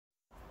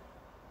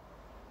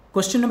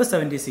Question number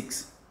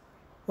 76.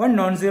 One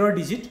non-zero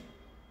digit,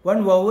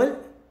 one vowel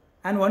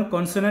and one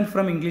consonant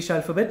from English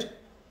alphabet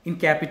in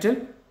capital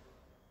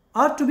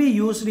are to be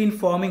used in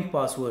forming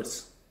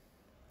passwords,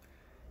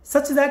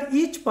 such that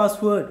each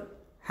password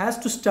has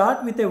to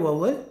start with a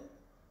vowel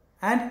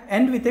and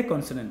end with a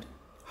consonant.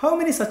 How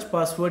many such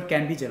passwords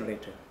can be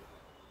generated?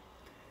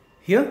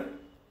 Here,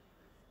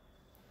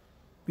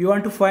 we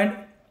want to find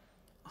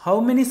how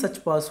many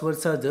such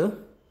passwords are there.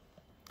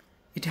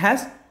 It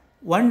has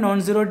one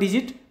non-zero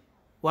digit,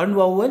 one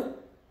vowel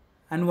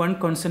and one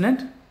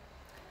consonant,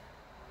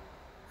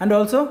 and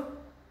also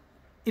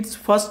it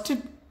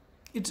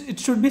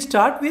should be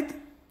start with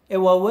a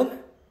vowel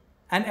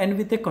and end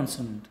with a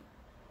consonant.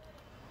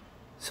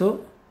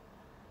 So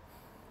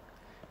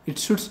it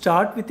should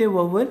start with a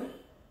vowel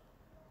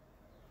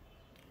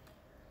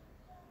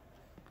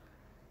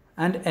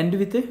and end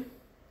with a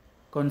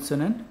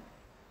consonant,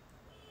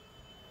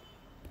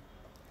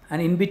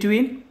 and in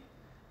between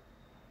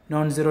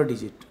non-zero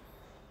digit.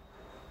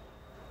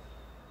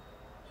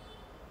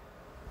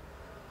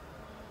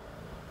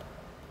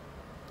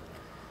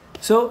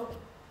 So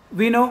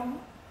we know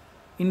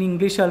in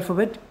English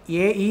alphabet A,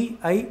 E,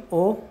 I,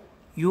 O,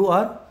 U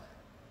are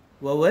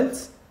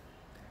vowels.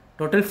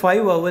 Total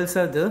 5 vowels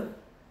are there.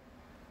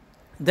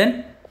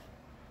 Then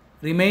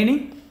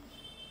remaining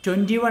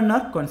 21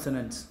 are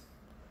consonants.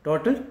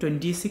 Total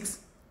 26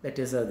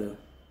 letters are there.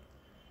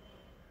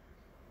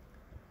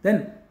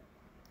 Then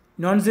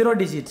non-zero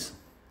digits.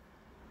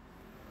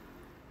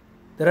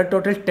 There are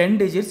total 10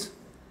 digits.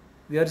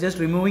 We are just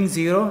removing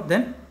 0.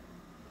 Then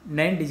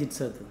 9 digits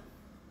are there.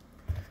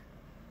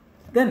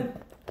 Then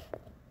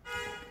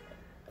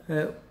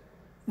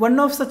one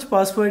of such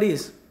password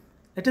is,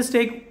 let us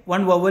take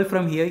one vowel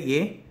from here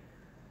A,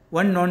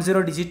 one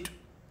non-zero digit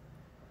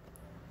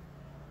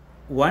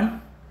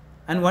 1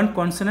 and one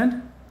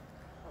consonant,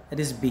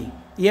 that is B.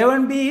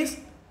 A1B is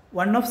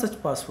one of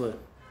such password.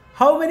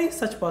 How many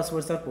such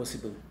passwords are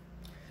possible?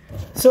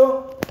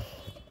 So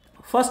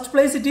first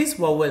place it is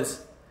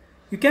vowels.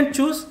 You can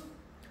choose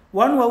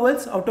one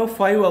vowels out of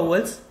 5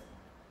 vowels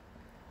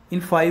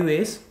in 5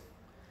 ways.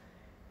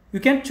 You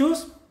can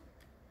choose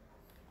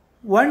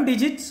one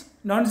digit,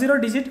 non-zero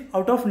digit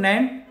out of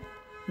 9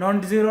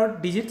 non-zero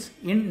digits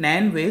in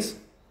 9 ways,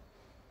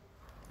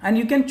 and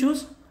you can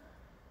choose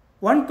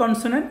one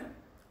consonant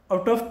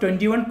out of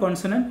 21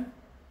 consonant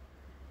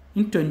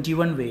in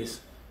 21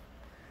 ways.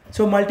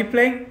 So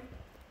multiplying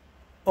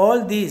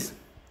all these,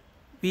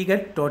 we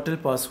get total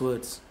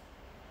passwords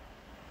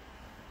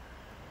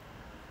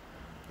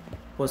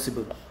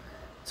possible.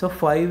 So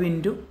 5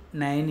 into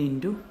 9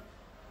 into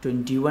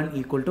 21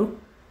 equal to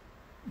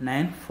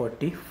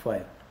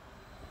 945.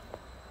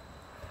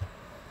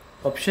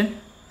 Option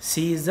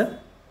C is the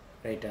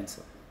right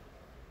answer.